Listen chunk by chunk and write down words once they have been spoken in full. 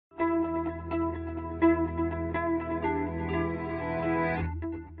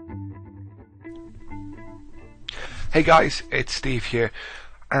Hey guys, it's Steve here,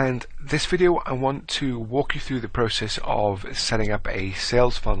 and this video I want to walk you through the process of setting up a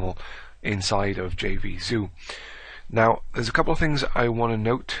sales funnel inside of JVZoo. Now, there's a couple of things I want to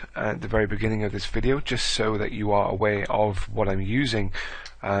note at the very beginning of this video, just so that you are aware of what I'm using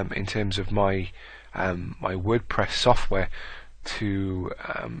in terms of my my WordPress software to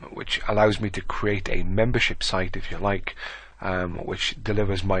which allows me to create a membership site, if you like, which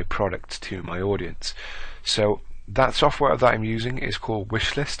delivers my products to my audience. So that software that I'm using is called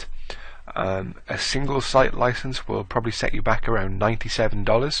WishList. A single site license will probably set you back around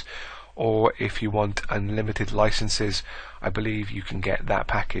 $97, or if you want unlimited licenses, I believe you can get that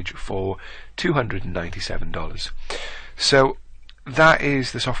package for $297. So that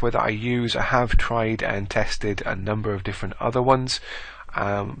is the software that I use. I have tried and tested a number of different other ones,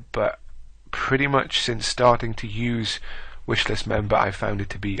 but pretty much since starting to use WishList Member, I found it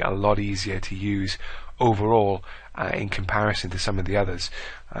to be a lot easier to use overall in comparison to some of the others.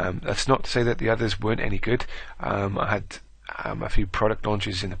 That's not to say that the others weren't any good. I had a few product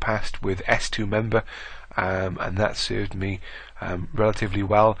launches in the past with S2 Member, and that served me relatively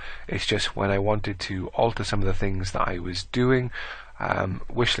well. It's just when I wanted to alter some of the things that I was doing,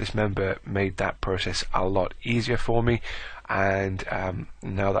 WishList Member made that process a lot easier for me, and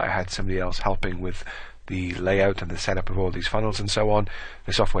now that I had somebody else helping with the layout and the setup of all these funnels and so on,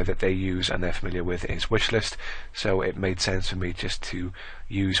 the software that they use and they're familiar with is WishList, so it made sense for me just to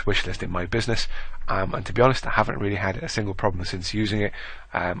use WishList in my business, and to be honest, I haven't really had a single problem since using it,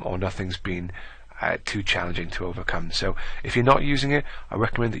 or nothing's been too challenging to overcome. So if you're not using it, I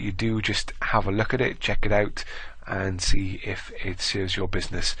recommend that you do just have a look at it, check it out, and see if it serves your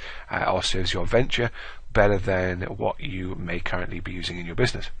business or serves your venture better than what you may currently be using in your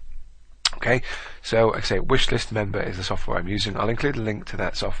business. Okay, so like I say, WishList Member is the software I'm using. I'll include a link to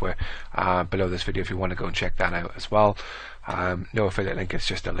that software below this video if you want to go and check that out as well. No affiliate link, it's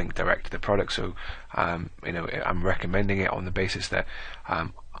just a link direct to the product, so you know, I'm recommending it on the basis that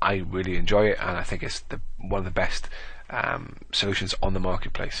I really enjoy it, and I think it's one of the best solutions on the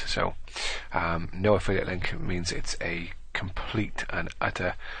marketplace. So no affiliate link means it's a complete and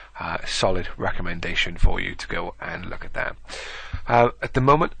utter solid recommendation for you to go and look at that. At the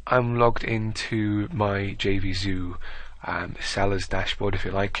moment, I'm logged into my JVZoo sellers dashboard, if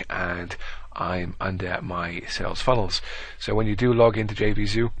you like, and I'm under my sales funnels. So when you do log into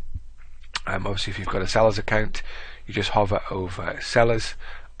JVZoo, obviously if you've got a sellers account, you just hover over sellers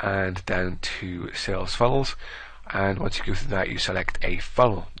and down to sales funnels, and once you go through that, you select a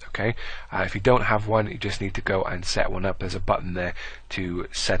funnel. Okay, if you don't have one, you just need to go and set one up. There's a button there to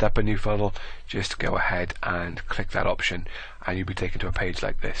set up a new funnel. Just go ahead and click that option, and you'll be taken to a page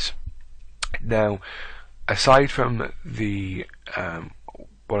like this. Now, aside from the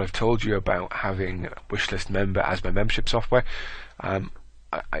what I've told you about having WishList Member as my membership software,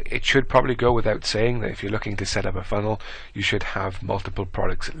 it should probably go without saying that if you're looking to set up a funnel, you should have multiple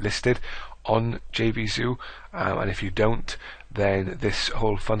products listed on JVZoo, and if you don't, then this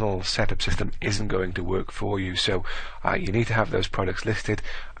whole funnel setup system isn't going to work for you. So you need to have those products listed,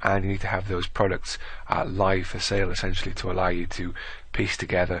 and you need to have those products live for sale, essentially, to allow you to piece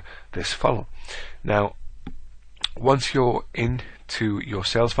together this funnel. Now, once you're into your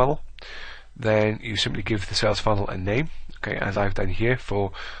sales funnel, then you simply give the sales funnel a name. Okay, as I've done here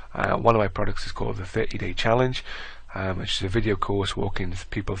for one of my products is called the 30-Day Challenge, which is a video course walking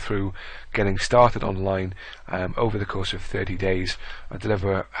people through getting started online over the course of 30 days. I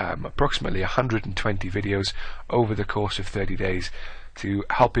deliver approximately 120 videos over the course of 30 days to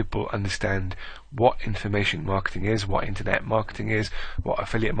help people understand what information marketing is, what internet marketing is, what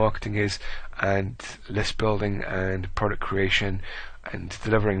affiliate marketing is, and list building and product creation and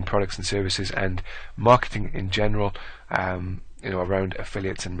delivering products and services and marketing in general, you know, around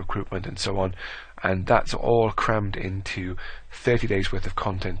affiliates and recruitment and so on. And that's all crammed into 30 days worth of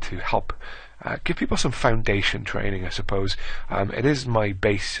content to help give people some foundation training, I suppose. It is my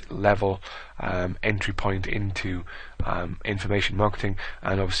base level entry point into information marketing,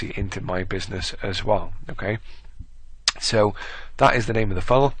 and obviously into my business as well. Okay, so that is the name of the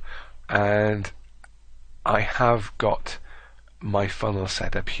funnel, and I have got my funnel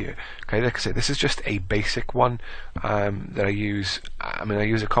set up here. Okay, like I say, this is just a basic one that I use. I mean, I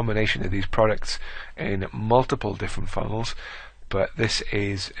use a combination of these products in multiple different funnels, but this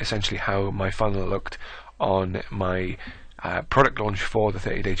is essentially how my funnel looked on my product launch for the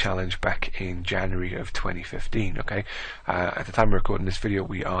 30-Day Challenge back in January of 2015. Okay, at the time of recording this video,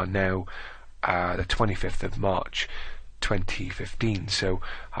 we are now the 25th of March 2015, so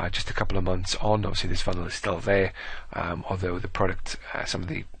just a couple of months on. Obviously this funnel is still there, although the product, some of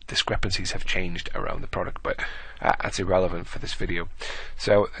the discrepancies have changed around the product, but that's irrelevant for this video.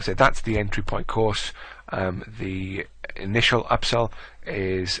 So I said that's the entry point course. The initial upsell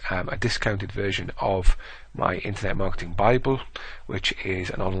is a discounted version of my Internet Marketing Bible, which is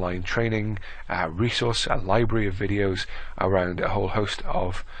an online training resource, a library of videos around a whole host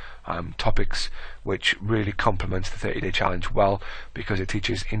of topics, which really complements the 30-day challenge well, because it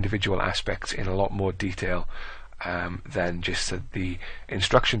teaches individual aspects in a lot more detail than just the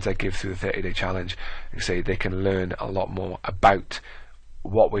instructions I give through the 30-day challenge. Say they can learn a lot more about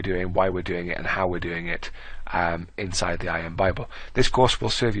what we're doing, why we're doing it, and how we're doing it inside the IM Bible. This course will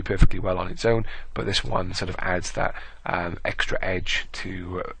serve you perfectly well on its own, but this one sort of adds that extra edge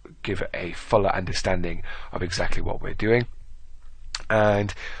to give a fuller understanding of exactly what we're doing.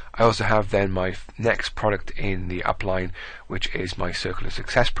 And I also have then my next product in the upline, which is my Circle of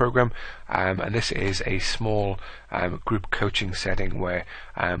Success program, and this is a small group coaching setting where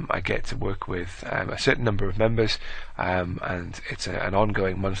I get to work with a certain number of members, and it's an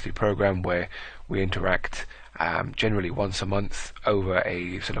ongoing monthly program where we interact generally once a month over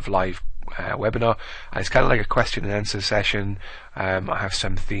a sort of live webinar, and it's kind of like a question and answer session. I have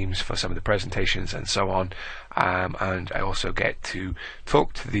some themes for some of the presentations and so on, and I also get to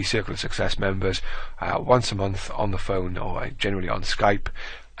talk to the Circle of Success members once a month on the phone, or generally on Skype,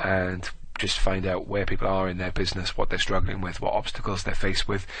 and just find out where people are in their business, what they're struggling with, what obstacles they're faced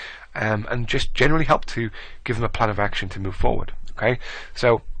with, and just generally help to give them a plan of action to move forward. Okay,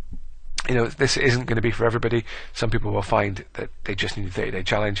 so this isn't going to be for everybody. Some people will find that they just need a 30-day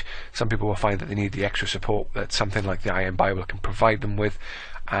challenge. Some people will find that they need the extra support that something like the IM Bible can provide them with.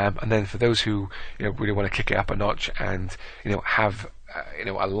 And then for those who really want to kick it up a notch and have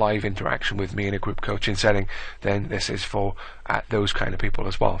a live interaction with me in a group coaching setting, then this is for those kind of people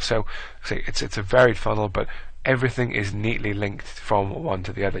as well. So it's a varied funnel, but everything is neatly linked from one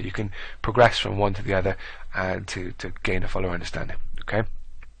to the other. You can progress from one to the other and to gain a fuller understanding. Okay.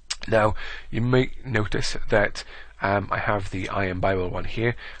 Now, you may notice that I have the IM Bible one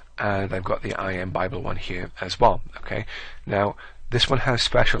here, and I've got the IM Bible one here as well. Okay. Now, this one has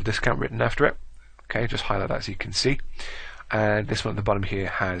special discount written after it. Okay, just highlight that so you can see. And this one at the bottom here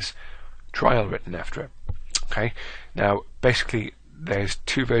has trial written after it. Okay. Now, basically, there's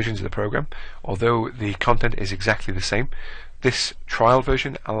two versions of the program. Although the content is exactly the same, this trial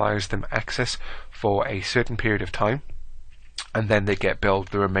version allows them access for a certain period of time, and then they get billed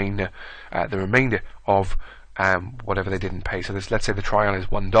the remainder of whatever they didn't pay. So let's say the trial is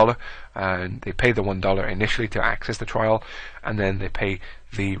 $1, and they pay the $1 initially to access the trial, and then they pay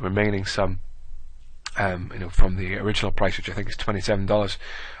the remaining sum from the original price, which I think is $27,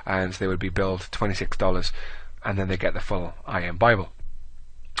 and they would be billed $26, and then they get the full IM Bible.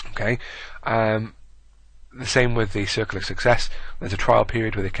 Okay. The same with the Circle of Success. There's a trial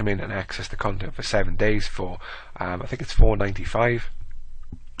period where they come in and access the content for 7 days for I think it's $4.95,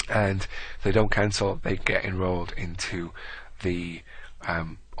 and if they don't cancel, they get enrolled into the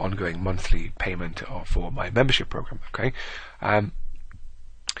ongoing monthly payment for my membership program. Okay,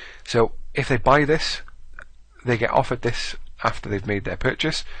 so if they buy this, they get offered this after they've made their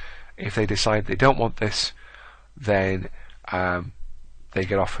purchase. If they decide they don't want this, then they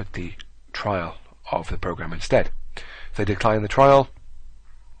get offered the trial of the program instead. If they decline the trial,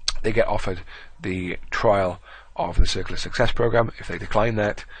 they get offered the trial of the Circle of Success program. If they decline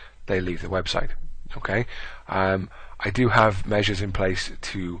that, they leave the website. Okay, I do have measures in place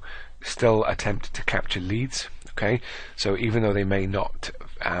to still attempt to capture leads. Okay, so even though they may not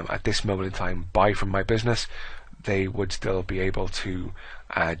at this moment in time buy from my business, they would still be able to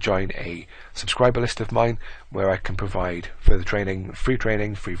join a subscriber list of mine, where I can provide further training, free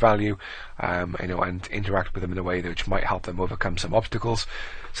value, and interact with them in a way which might help them overcome some obstacles,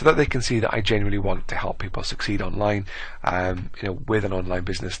 so that they can see that I genuinely want to help people succeed online, with an online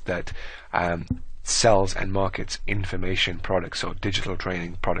business that sells and markets information products or digital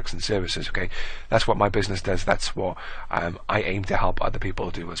training products and services. Okay, that's what my business does. That's what I aim to help other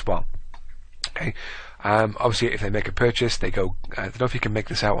people do as well. Okay. Obviously, if they make a purchase, they go. I don't know if you can make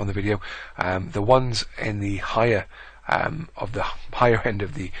this out on the video. The ones in the higher of the higher end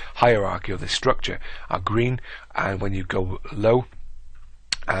of the hierarchy or the structure are green, and when you go low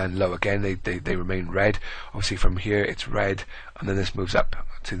and low again, they remain red. Obviously, from here it's red, and then this moves up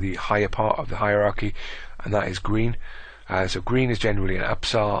to the higher part of the hierarchy, and that is green. So green is generally an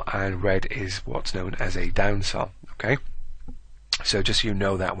upsell, and red is what's known as a downsell. Okay. So just so you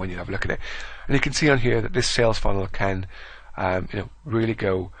know that when you have a look at it, and you can see on here that this sales funnel can, really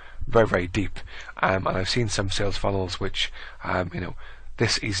go very, very deep. And I've seen some sales funnels which,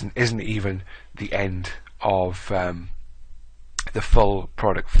 this isn't even the end of the full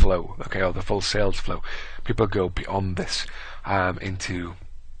product flow, okay, or the full sales flow. People go beyond this into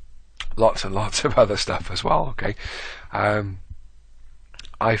lots and lots of other stuff as well, okay.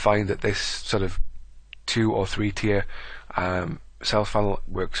 I find that this sort of 2 or 3 tier sales funnel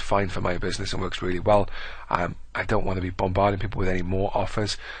works fine for my business and works really well. I don't want to be bombarding people with any more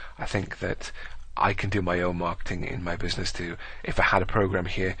offers. I think that I can do my own marketing in my business too. If I had a program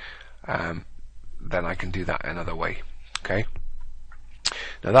here, then I can do that another way, okay.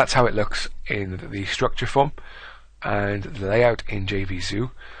 Now that's how it looks in the structure form, and the layout in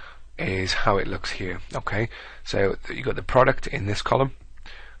JVZoo is how it looks here, okay. So you've got the product in this column,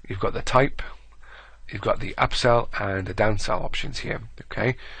 you've got the type, you've got the upsell and the downsell options here,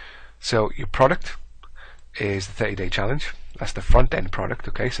 okay. So your product is the 30-day challenge. That's the front end product,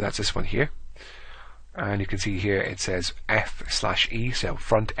 okay, so that's this one here, and you can see here it says F/E, so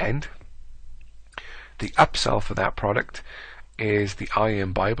front end. The upsell for that product is the I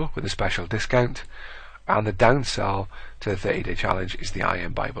Am Bible with a special discount, and the downsell to the 30-day challenge is the I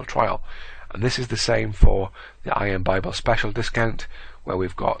Am Bible trial. And this is the same for the I Am Bible special discount, where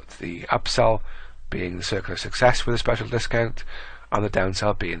we've got the upsell being the circle of success with a special discount, and the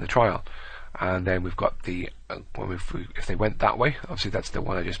downsell being the trial. And then we've got the if they went that way, obviously that's the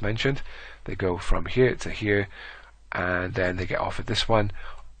one I just mentioned, they go from here to here, and then they get offered this one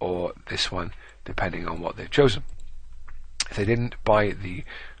or this one depending on what they've chosen. If they didn't buy the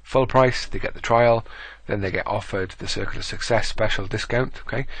full price, they get the trial, then they get offered the circle of success special discount,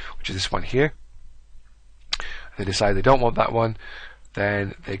 okay, which is this one here. If they decide they don't want that one,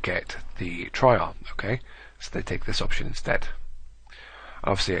 then they get the trial, okay, so they take this option instead.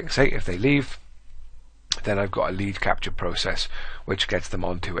 Obviously, like I say, if they leave, then I've got a lead capture process which gets them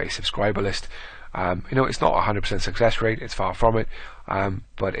onto a subscriber list. It's not 100% success rate, it's far from it,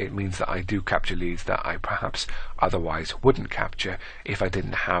 but it means that I do capture leads that I perhaps otherwise wouldn't capture if I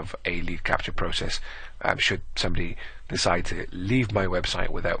didn't have a lead capture process, should somebody decide to leave my website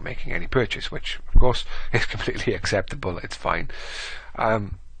without making any purchase, which of course is completely acceptable, it's fine.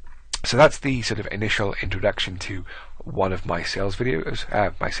 So that's the sort of initial introduction to one of my sales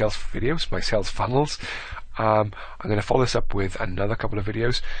videos, my sales funnels. I'm going to follow this up with another couple of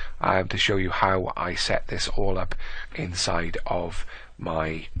videos to show you how I set this all up inside of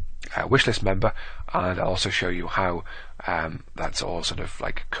my WishList Member, and I'll also show you how that's all sort of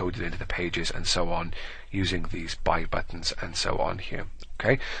like coded into the pages and so on, using these buy buttons and so on here.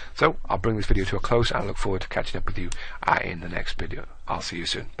 Okay, so I'll bring this video to a close, and I look forward to catching up with you in the next video. I'll see you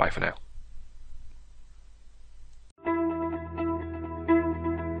soon. Bye for now.